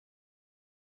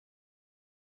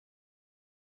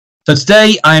So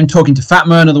today I am talking to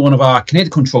Fatma, another one of our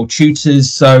Kinetic control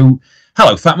tutors. So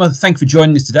hello, Fatma. Thank you for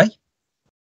joining us today.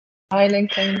 Hi,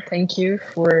 Lincoln. Thank you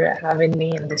for having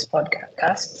me in this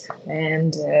podcast.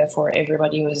 And for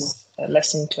everybody who's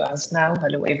listening to us now,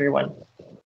 hello, everyone.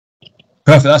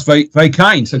 Perfect. That's very, very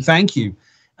kind. So thank you.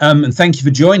 And thank you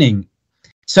for joining.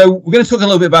 So we're going to talk a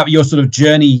little bit about your sort of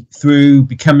journey through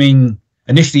becoming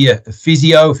initially a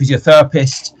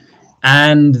physiotherapist,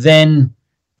 and then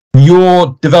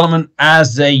your development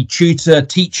as a tutor,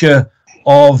 teacher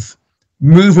of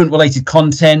movement-related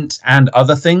content and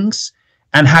other things,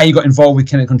 and how you got involved with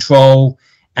Kinetic control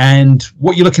and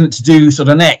what you're looking at to do sort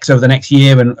of next over the next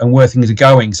year and where things are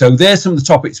going. So there's some of the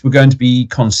topics we're going to be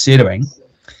considering.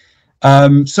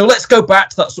 So let's go back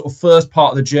to that sort of first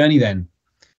part of the journey then.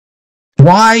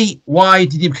 Why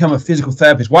did you become a physical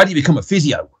therapist? Why did you become a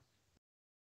physio?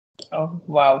 Oh,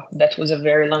 wow. That was a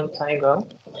very long time ago.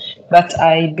 But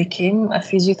I became a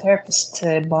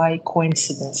physiotherapist by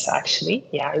coincidence, actually.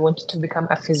 Yeah, I wanted to become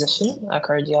a physician, a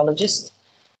cardiologist.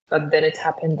 But then it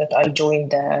happened that I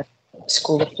joined the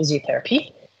School of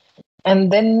Physiotherapy.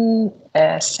 And then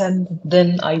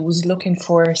I was looking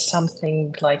for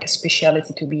something like a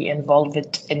specialty to be involved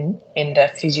in the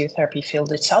physiotherapy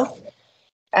field itself.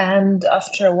 And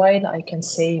after a while, I can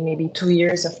say maybe 2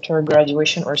 years after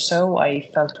graduation or so, I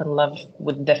fell in love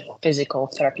with the physical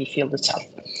therapy field itself.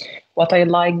 What I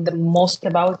like the most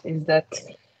about is that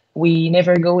we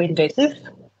never go invasive.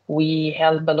 We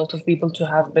help a lot of people to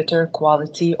have better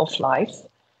quality of life.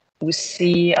 We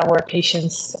see our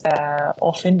patients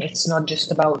often. It's not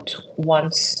just about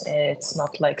once. It's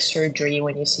not like surgery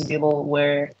when you see people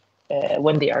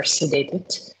when they are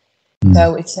sedated.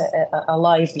 So it's a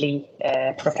lively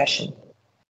profession.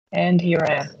 And here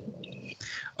I am.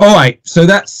 All right. So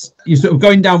that's, you're sort of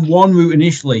going down one route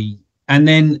initially and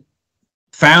then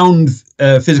found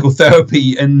physical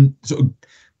therapy and sort of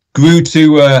grew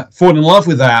to fall in love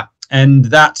with that. And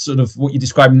that's sort of what you're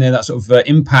describing there, that sort of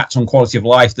impact on quality of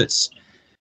life that's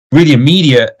really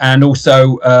immediate. And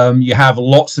also you have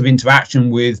lots of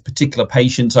interaction with particular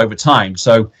patients over time.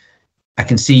 So I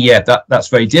can see, yeah, that's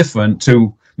very different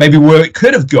to maybe where it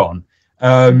could have gone.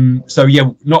 So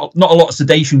yeah, not a lot of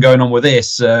sedation going on with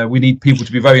this. We need people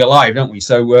to be very alive, don't we?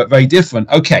 So very different.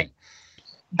 Okay.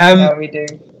 Yeah, we do.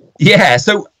 Yeah.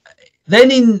 So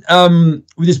then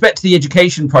with respect to the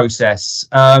education process,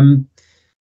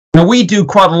 now we do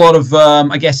quite a lot of,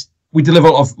 I guess we deliver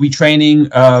a lot of retraining,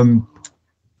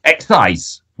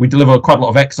 exercise. We deliver quite a lot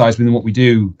of exercise within what we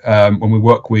do when we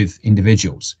work with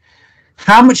individuals.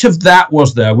 How much of that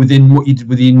was there within what you did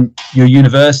within your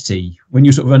university when you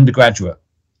were sort of undergraduate?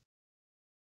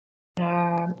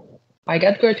 I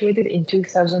got graduated in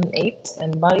 2008,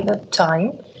 and by that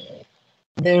time,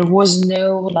 there was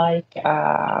no like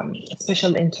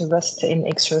special interest in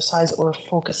exercise or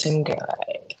focusing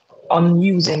on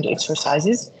using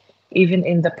exercises, even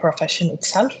in the profession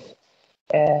itself.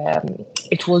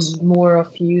 It was more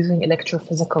of using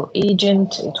electrophysical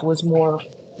agent. It was more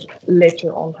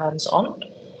later on hands-on,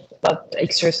 but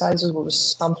exercises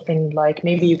was something like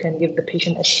maybe you can give the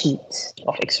patient a sheet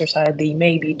of exercise they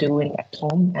may be doing at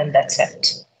home, and that's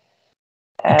it.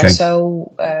 Okay.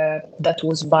 So that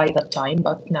was by that time,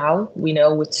 but now we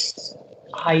know it's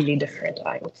highly different,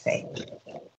 I would say.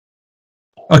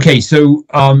 Okay, so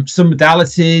some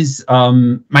modalities,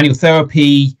 manual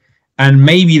therapy, and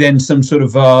maybe then some sort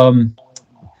of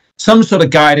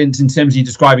guidance in terms of you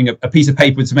describing a piece of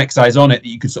paper with some exercise on it that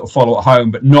you could sort of follow at home,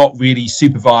 but not really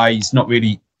supervised, not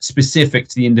really specific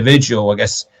to the individual. I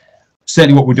guess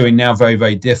certainly what we're doing now, very,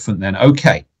 very different then.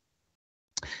 Okay.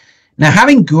 Now,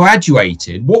 having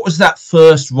graduated, what was that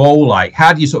first role like?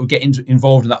 How do you sort of get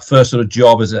involved in that first sort of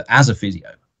job as a physio?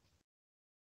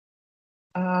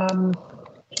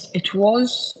 It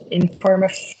was in form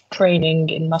of training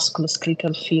in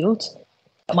musculoskeletal field.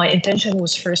 My intention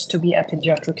was first to be a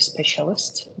pediatric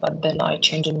specialist, but then I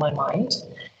changed my mind.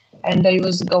 And I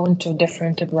was going to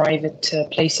different private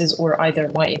places or either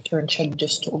my internship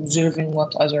just observing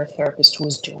what other therapist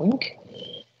was doing.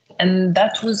 And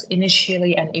that was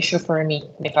initially an issue for me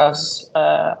because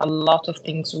a lot of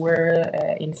things were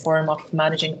in form of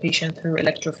managing patient through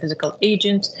electrophysical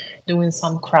agents, doing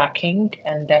some cracking,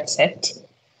 and that's it,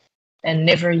 and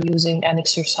never using an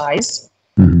exercise.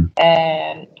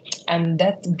 And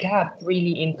that gap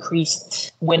really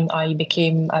increased when I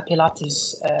became a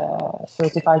Pilates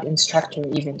certified instructor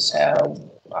even. So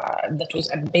that was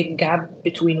a big gap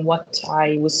between what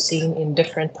I was seeing in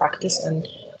different practice and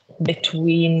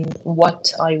between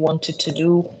what I wanted to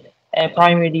do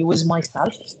primarily with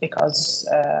myself, because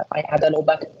I had a low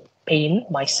back pain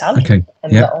myself. Okay.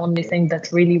 And the only thing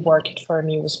that really worked for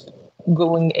me was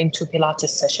going into Pilates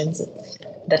sessions.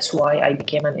 That's why I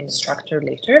became an instructor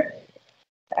later.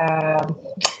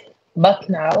 But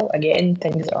now, again,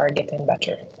 things are getting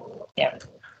better. Yeah.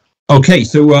 Okay,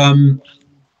 so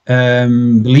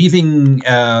leaving,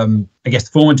 I guess,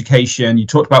 the formal education, you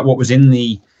talked about what was in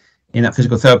that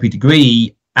physical therapy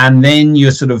degree, and then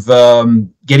you're sort of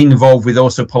getting involved with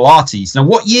also Pilates. Now,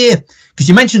 what year? Because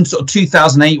you mentioned sort of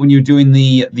 2008 when you were doing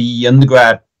the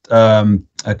undergrad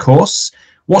course.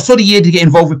 What sort of year did you get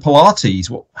involved with Pilates?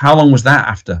 How long was that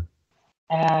after?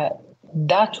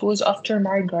 That was after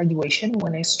my graduation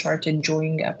when I started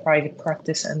joining a private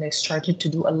practice and I started to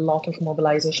do a lot of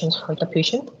mobilizations for the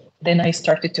patient. Then I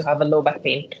started to have a low back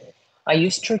pain. I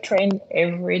used to train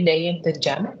every day in the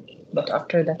gym, but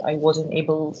after that I wasn't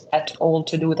able at all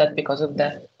to do that because of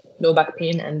the low back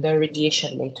pain and the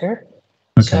radiation later.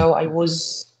 Okay. So I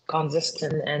was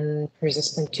consistent and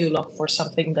persistent to look for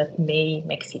something that may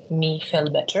make me feel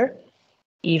better.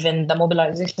 Even the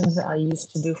mobilizations I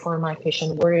used to do for my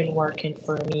patient weren't working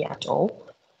for me at all.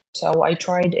 So I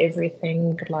tried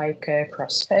everything like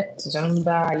CrossFit,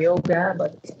 Zumba, yoga,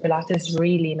 but Pilates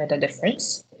really made a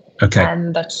difference. Okay.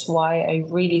 And that's why I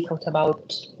really thought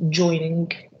about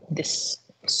joining this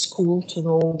school to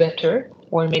know better,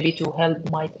 or maybe to help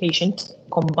my patient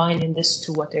combining this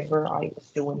to whatever I was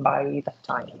doing by that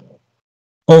time.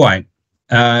 All right.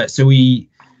 So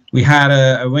we had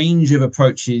a range of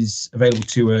approaches available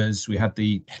to us. We had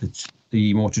the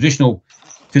more traditional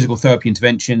physical therapy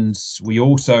interventions. We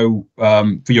also,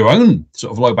 for your own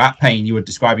sort of low back pain, you were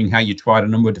describing how you tried a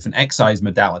number of different exercise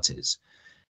modalities.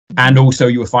 And also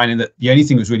you were finding that the only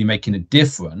thing that was really making a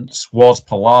difference was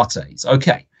Pilates.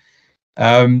 Okay.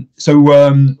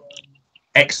 So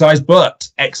exercise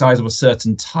of a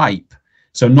certain type.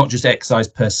 So not just exercise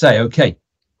per se. Okay.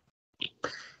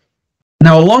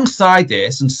 Now, alongside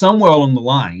this, and somewhere along the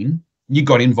line, you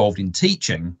got involved in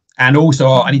teaching. And also,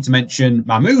 I need to mention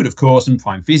Mahmoud, of course, and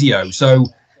Prime Physio. So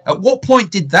at what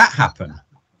point did that happen?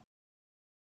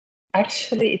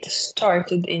 Actually, it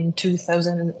started in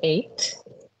 2008,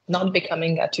 not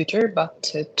becoming a tutor, but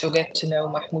to get to know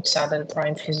Mahmoud Saad and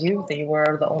Prime Physio. They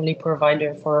were the only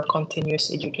provider for continuous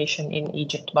education in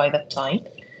Egypt by that time.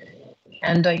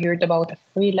 And I heard about a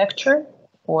free lecture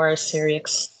for a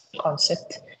serious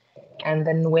concept. And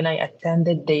then when I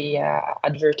attended, they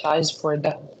advertised for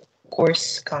the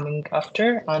course coming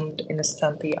after, and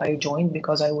instantly I joined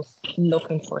because I was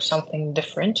looking for something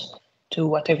different to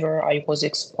whatever I was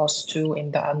exposed to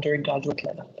in the undergraduate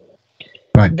level.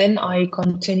 Right. Then I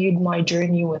continued my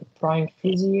journey with Prime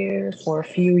Physio for a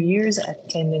few years,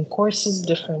 attending courses,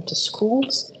 different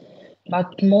schools,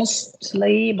 but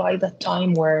mostly by that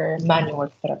time were manual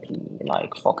therapy,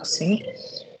 like focusing.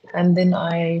 And then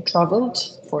I traveled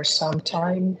for some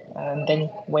time and then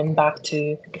went back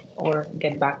to, or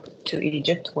get back to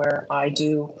Egypt, where I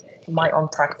do my own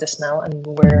practice now and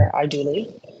where I do live.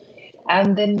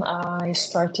 And then I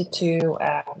started to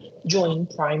join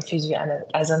Prime Physio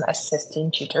as an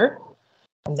assistant tutor.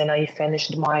 And then I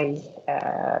finished my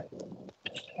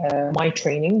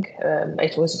training.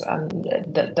 It was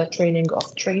the training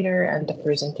of trainer and the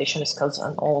presentation skills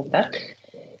and all of that.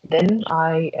 Then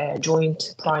I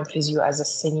joined Prime Physio as a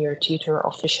senior tutor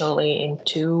officially in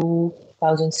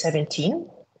 2017.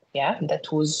 Yeah,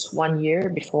 that was 1 year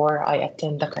before I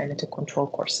attend the kinetic control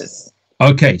courses.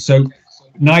 Okay, so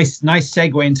nice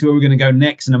segue into where we're going to go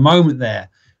next in a moment there,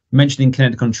 mentioning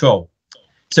kinetic control.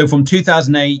 So from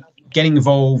 2008, getting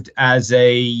involved as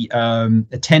a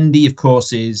attendee of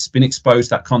courses, been exposed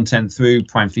to that content through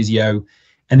Prime Physio.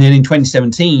 And then in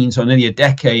 2017, so nearly a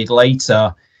decade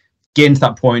later, getting to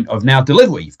that point of now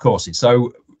delivery of courses.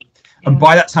 So, and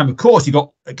by that time, of course, you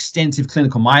got extensive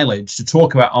clinical mileage to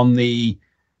talk about on the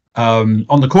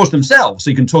course themselves. So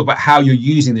you can talk about how you're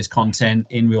using this content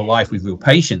in real life with real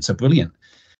patients. So brilliant.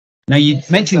 Now you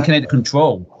mentioned kinetic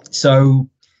control. So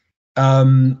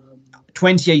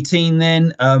 2018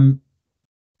 then,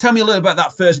 tell me a little about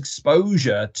that first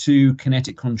exposure to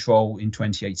kinetic control in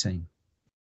 2018.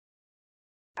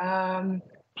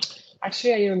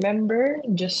 Actually, I remember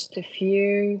just a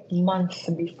few months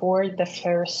before the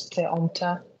first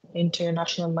OMTA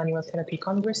International Manual Therapy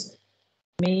Congress,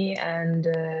 me and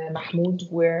Mahmoud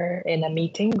were in a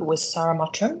meeting with Sarah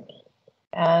Matram,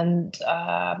 and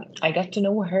I got to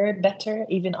know her better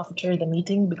even after the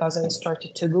meeting because I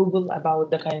started to Google about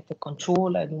the kinetic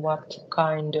control and what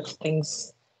kind of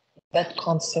things that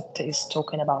concept is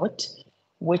talking about,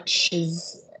 which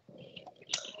is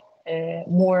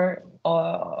more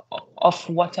of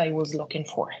what I was looking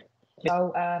for.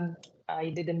 So I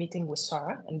did a meeting with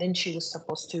Sarah, and then she was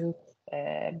supposed to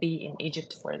be in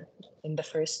Egypt in the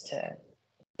first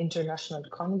international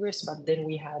congress, but then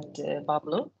we had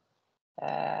Pablo.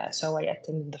 So I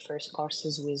attended the first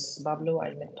courses with Pablo.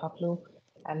 I met Pablo,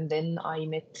 and then I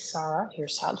met Sarah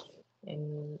herself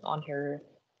on her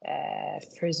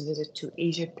first visit to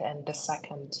Egypt and the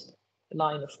second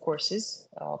line of courses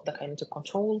of the kinetic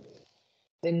control.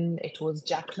 Then it was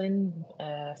Jacqueline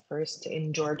first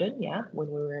in Jordan, yeah, when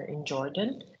we were in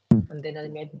Jordan. And then I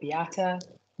met Beata,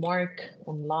 Mark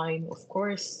online, of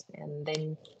course, and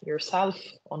then yourself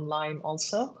online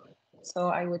also. So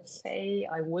I would say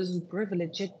I was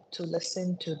privileged to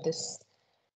listen to this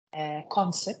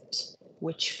concept,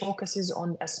 which focuses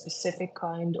on a specific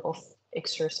kind of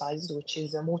exercise, which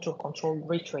is a motor control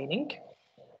retraining,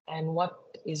 and what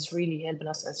is really helping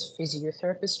us as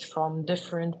physiotherapists from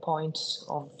different points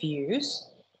of views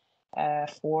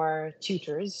for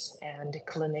tutors and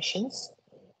clinicians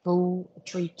who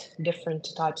treat different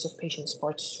types of patients,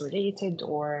 sports related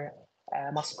or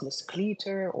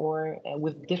musculoskeletal, or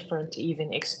with different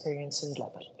even experiences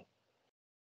level.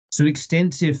 So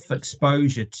extensive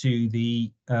exposure to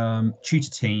the tutor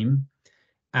team,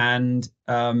 and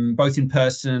both in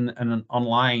person and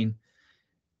online.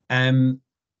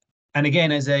 And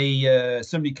again, as a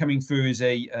somebody coming through as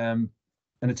a an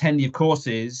attendee of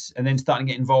courses, and then starting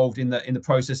to get involved in the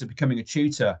process of becoming a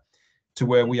tutor, to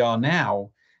where we are now.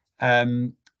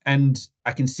 And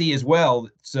I can see as well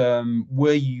that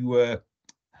where you were,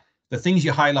 the things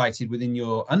you highlighted within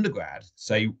your undergrad,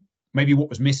 say maybe what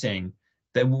was missing,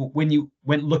 that when you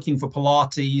went looking for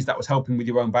Pilates, that was helping with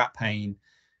your own back pain,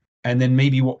 and then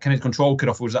maybe what Kinetic Control could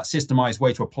offer was that systemized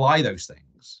way to apply those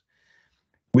things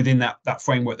within that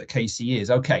framework that KC is.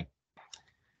 Okay.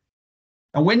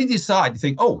 And when did you decide to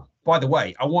think, oh, by the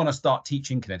way, I want to start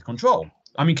teaching Kinetic Control?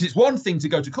 I mean, because it's one thing to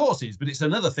go to courses, but it's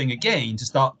another thing again to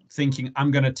start thinking,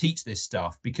 I'm going to teach this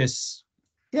stuff, because,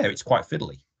 yeah, it's quite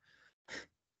fiddly.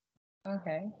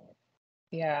 Okay.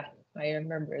 Yeah, I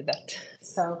remember that.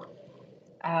 So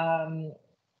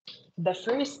the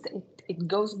first, it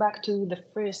goes back to the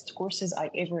first courses I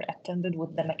ever attended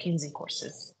with the McKinsey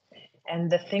courses. And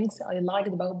the things I liked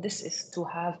about this is to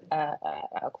have a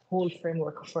whole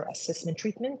framework for assessment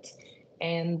treatment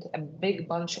and a big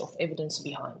bunch of evidence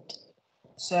behind.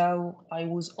 So I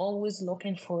was always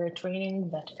looking for a training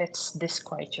that fits this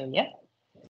criteria.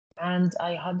 And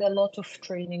I had a lot of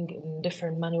training in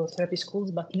different manual therapy schools,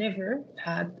 but never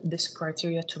had this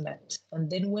criteria to meet. And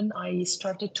then when I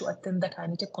started to attend the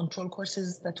kinetic control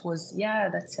courses, that was, yeah,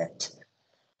 that's it.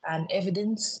 And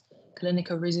evidence,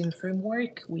 clinical reasoning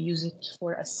framework, we use it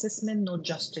for assessment, not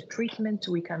just a treatment.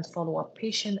 We can follow up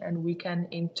patient and we can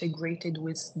integrate it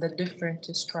with the different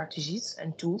strategies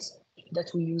and tools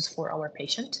that we use for our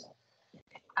patient.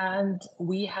 And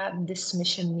we had this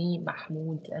mission, me,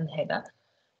 Mahmoud, and Heda,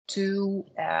 to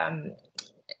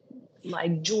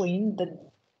like join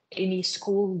any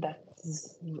school that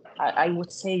is, I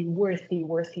would say, worthy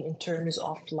in terms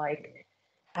of like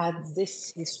had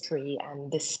this history and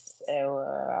this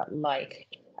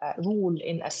rule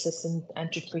in assessment and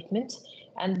treatment,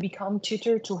 and become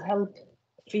tutor to help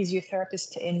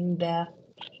physiotherapists in the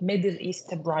Middle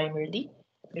East primarily,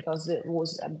 because it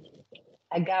was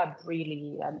a gap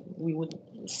really, we would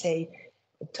say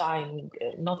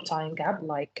not time gap,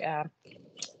 like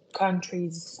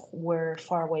countries were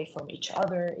far away from each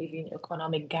other, even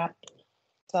economic gap.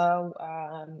 So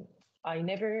I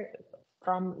never,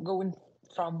 from going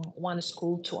from one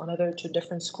school to another to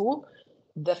different school,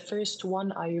 the first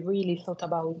one I really thought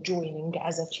about joining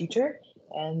as a tutor,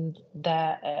 and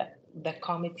the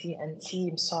committee and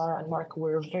team, Sarah and Mark,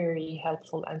 were very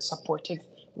helpful and supportive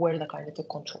where the kinetic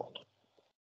control.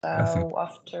 So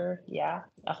after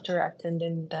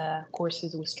attending the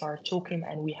courses, we started talking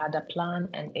and we had a plan,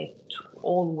 and it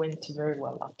all went very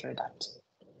well after that.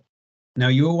 Now,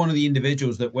 you're one of the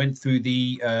individuals that went through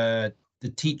the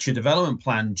teacher development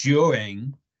plan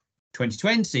during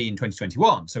 2020 and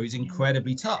 2021. So it's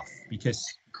incredibly tough because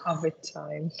COVID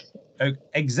time.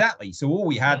 Exactly. So all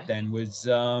we had then was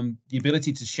the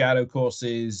ability to shadow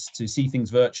courses, to see things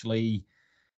virtually.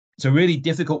 It's a really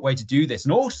difficult way to do this.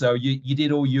 And also you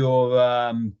did all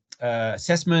your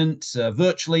assessment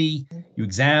virtually, your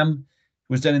exam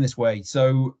was done in this way.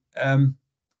 So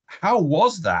how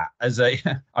was that as a,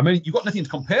 I mean, you've got nothing to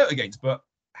compare it against, but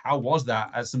how was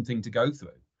that as something to go through?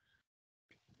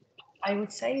 I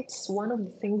would say it's one of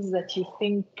the things that you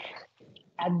think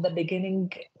at the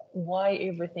beginning, why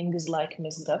everything is like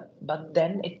messed up, but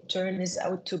then it turns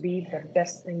out to be the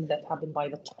best thing that happened by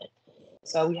the time.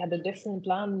 So we had a different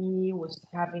plan. He was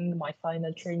having my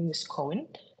final training with Cohen.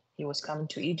 He was coming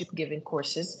to Egypt giving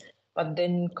courses, but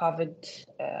then COVID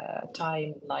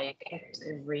time like hit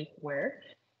everywhere.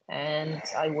 and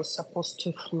I was supposed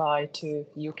to fly to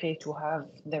UK to have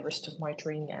the rest of my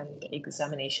training and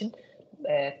examination,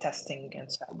 testing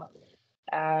and so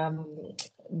on.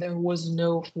 There was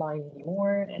no flying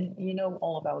anymore, and you know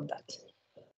all about that.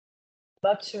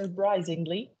 But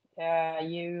surprisingly,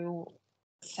 you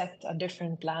set a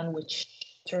different plan, which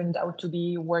turned out to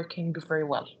be working very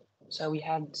well. So we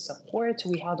had support,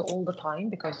 we had all the time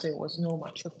because there was no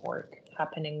much of work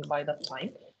happening by that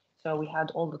time. So we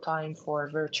had all the time for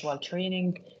virtual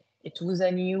training. It was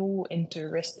a new,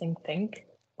 interesting thing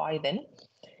by then.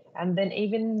 And then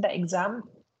even the exam,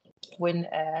 when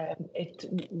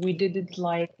we did it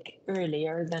like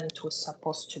earlier than it was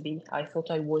supposed to be. I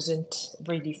thought I wasn't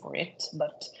ready for it,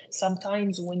 but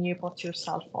sometimes when you put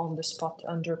yourself on the spot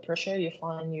under pressure, you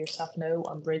find yourself, no,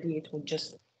 I'm ready. It would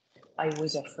just, I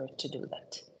was afraid to do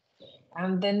that.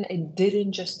 And then it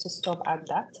didn't just stop at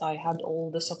that. I had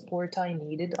all the support I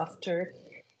needed after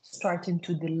starting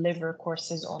to deliver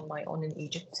courses on my own in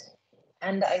Egypt.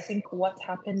 And I think what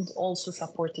happened also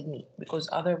supported me, because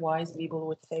otherwise people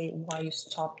would say, why you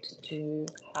stopped to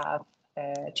have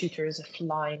tutors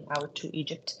flying out to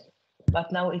Egypt.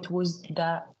 But now it was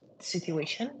the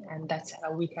situation, and that's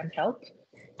how we can help.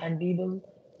 And people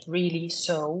really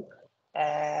saw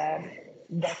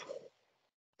that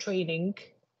training,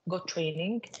 good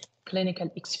training, clinical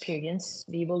experience,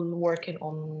 people working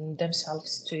on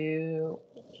themselves to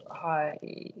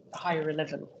higher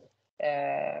level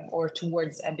or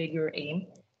towards a bigger aim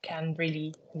can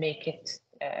really make it.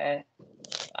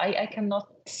 I cannot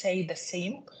say the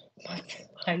same, but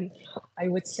I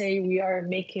would say we are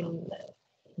making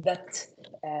that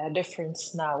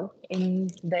difference now in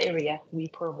the area we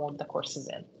promote the courses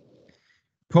in.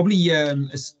 Probably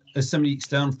as somebody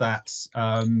external to that,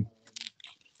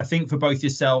 I think for both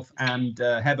yourself and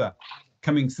Heber,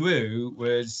 coming through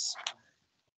was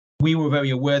we were very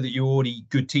aware that you're already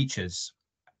good teachers.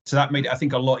 So that made it, I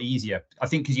think, a lot easier. I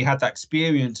think because you had that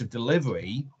experience of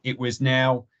delivery, it was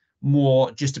now more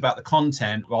just about the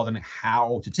content rather than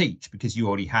how to teach, because you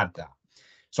already had that.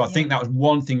 So I think that was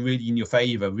one thing really in your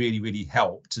favor, really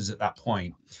helped us at that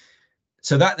point.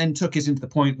 So that then took us into the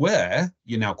point where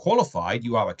you're now qualified,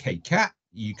 you are a KCAT,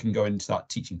 you can go and start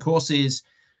teaching courses.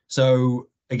 So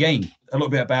again, a little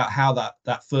bit about how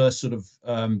that first sort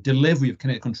of delivery of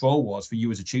kinetic control was for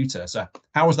you as a tutor. So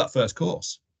how was that first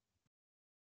course?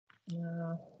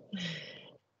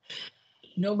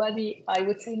 Nobody, I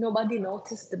would say nobody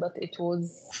noticed, but it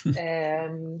was,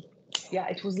 yeah,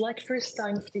 it was like first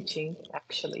time of teaching,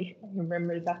 actually. I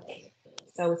remember that.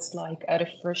 So it's like a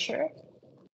refresher.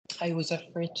 I was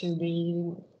afraid to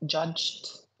be judged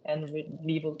and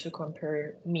be able to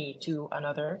compare me to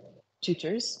another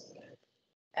tutors.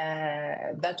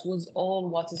 That was all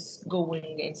what is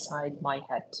going inside my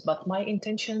head. But my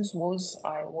intentions was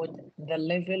the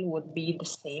level would be the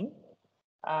same.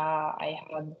 I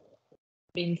had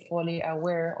been fully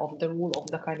aware of the rule of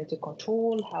the kinetic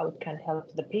control, how it can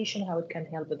help the patient, how it can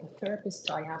help the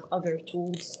therapist. I have other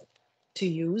tools to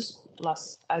use,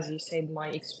 plus, as you said, my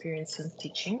experience in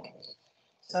teaching.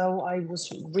 So I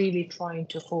was really trying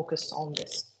to focus on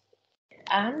this.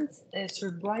 And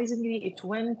surprisingly, it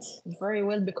went very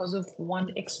well because of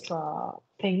one extra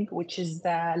thing, which is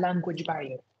the language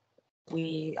barrier.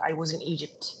 I was in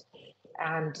Egypt,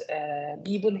 and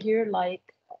people here like,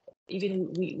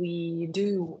 even we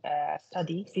do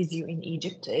study physio in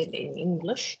Egypt in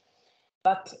English,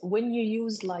 but when you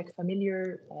use like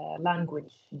familiar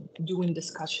language, doing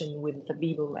discussion with the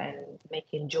people and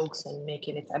making jokes and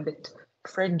making it a bit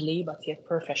friendly but yet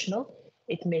professional,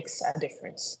 it makes a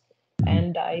difference.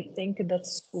 And I think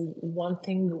that's one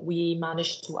thing we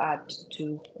managed to add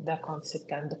to the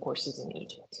concept and the courses in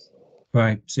Egypt.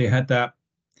 Right. So you had that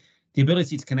the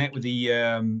ability to connect with the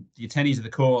attendees of the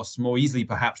course more easily,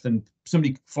 perhaps, than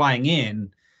somebody flying in.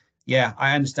 Yeah,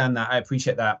 I understand that. I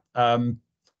appreciate that. Now,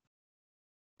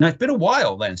 it's been a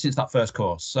while then since that first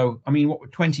course. So, I mean,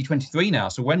 what, 2023 now?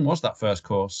 So when was that first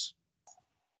course?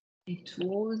 It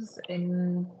was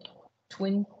in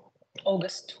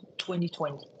August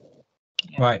 2020.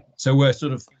 Yeah. Right. So we're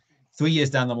sort of 3 years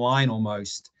down the line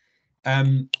almost.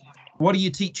 What are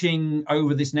you teaching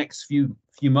over this next few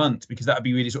months? Because that would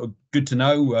be really sort of good to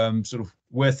know sort of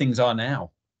where things are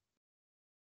now.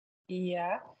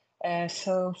 Yeah.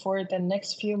 So for the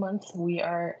next few months, we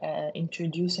are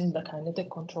introducing the kinetic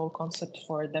control concept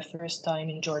for the first time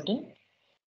in Jordan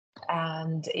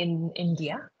and in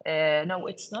India. No,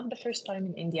 it's not the first time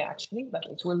in India, actually, but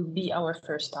it will be our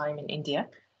first time in India.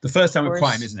 The first time with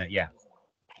Prime, isn't it? Yeah.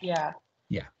 Yeah.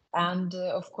 Yeah. And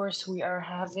of course, we are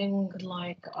having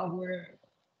like our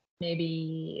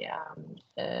maybe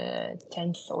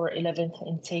 10th or 11th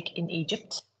intake in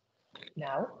Egypt.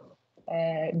 now.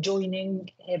 Joining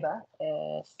HIBA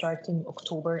starting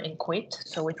October in Kuwait.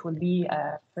 So it will be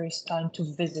first time to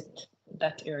visit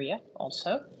that area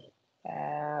also.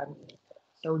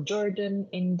 So Jordan,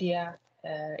 India,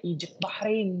 Egypt,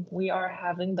 Bahrain. We are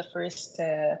having the first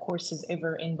courses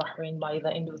ever in Bahrain by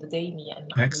the end of the day, me and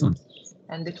Mahmoud. Excellent.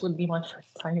 And it will be my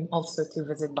first time also to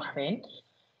visit Bahrain.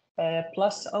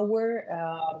 Plus our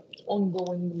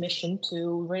ongoing mission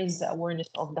to raise the awareness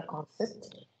of the concept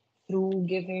through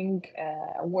giving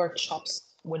workshops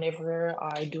whenever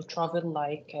I do travel,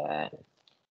 like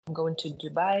I'm going to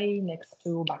Dubai, next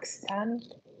to Pakistan.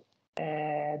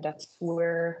 That's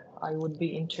where I would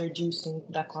be introducing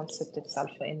the concept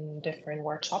itself in different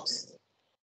workshops.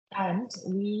 And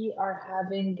we are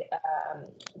having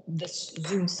this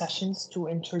Zoom sessions to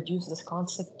introduce this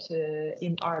concept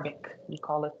in Arabic. We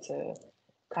call it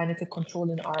kinetic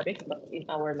control in Arabic, but in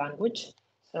our language.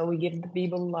 So we give the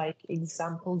people like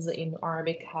examples in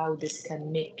Arabic how this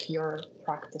can make your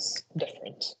practice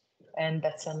different. And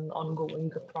that's an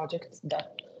ongoing project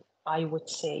that I would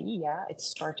say, yeah, it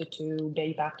started to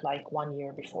pay back like 1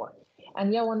 year before.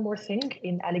 And yeah, one more thing,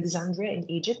 in Alexandria in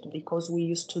Egypt, because we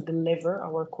used to deliver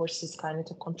our courses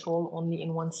kinetic control only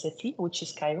in one city, which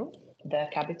is Cairo, the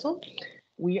capital.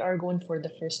 We are going for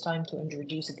the first time to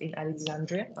introduce it in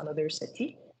Alexandria, another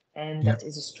city, and that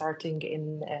is starting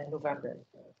in November.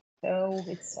 So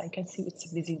I can see it's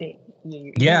a busy day.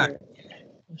 Yeah,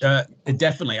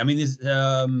 definitely. I mean, there's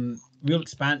real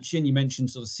expansion. You mentioned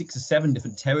sort of 6 or 7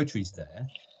 different territories there.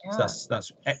 Yeah. So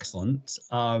that's excellent.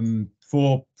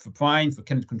 For Prime, for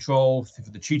Kinetic Control, for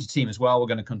the Tutor team as well, we're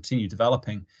going to continue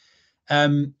developing.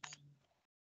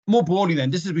 More broadly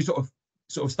then, just as we sort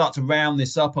of start to round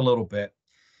this up a little bit,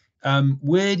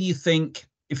 where do you think,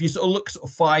 if you sort of look sort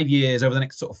of 5 years, over the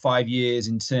next sort of 5 years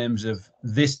in terms of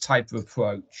this type of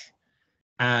approach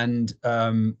and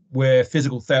where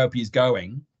physical therapy is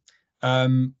going,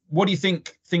 what do you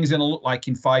think things are going to look like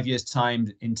in 5 years'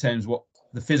 time in terms of what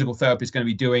the physical therapist is going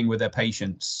to be doing with their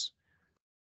patients?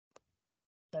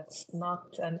 That's not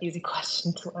an easy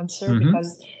question to answer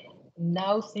because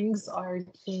now things are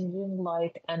changing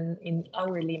like in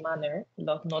hourly manner,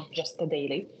 not just the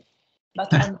daily.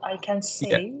 But I can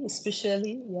say,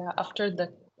 especially after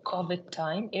the COVID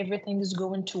time, everything is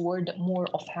going toward more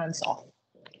of hands-off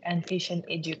and patient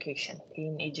education,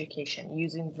 pain education,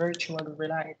 using virtual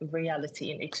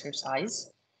reality in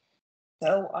exercise.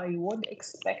 So I would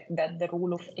expect that the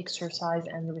role of exercise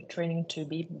and retraining to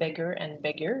be bigger and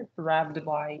bigger, wrapped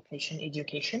by patient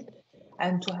education,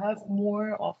 and to have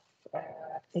more of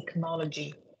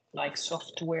technology like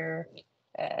software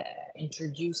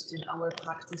introduced in our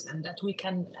practice, and that we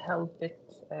can help it,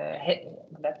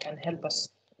 that can help us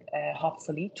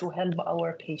hopefully to help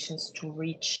our patients to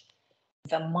reach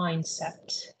the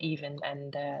mindset even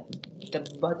and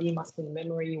the body muscle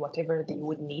memory, whatever they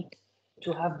would need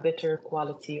to have better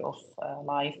quality of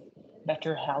life,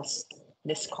 better health,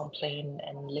 less complaint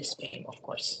and less pain, of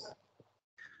course.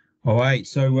 All right,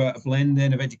 so a blend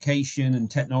then of education and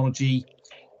technology,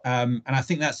 and I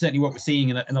think that's certainly what we're seeing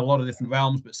in a lot of different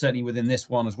realms, but certainly within this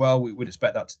one as well, we would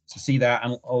expect that to see that,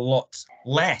 and a lot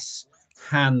less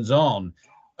hands-on,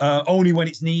 only when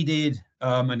it's needed,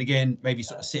 and again, maybe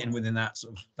sort of sitting within that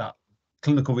sort of that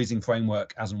clinical reasoning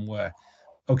framework as and where.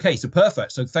 Okay, so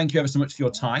perfect. So thank you ever so much for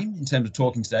your time in terms of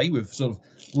talking today. We've sort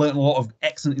of learned a lot of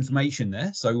excellent information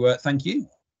there. So thank you.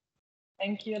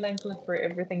 Thank you, Langland, for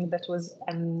everything. That was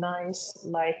a nice,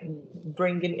 like,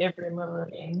 bringing every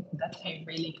memory in that I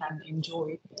really can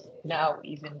enjoy now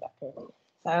even better.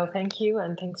 So thank you,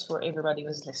 and thanks for everybody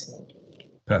who's listening.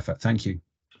 Perfect. Thank you.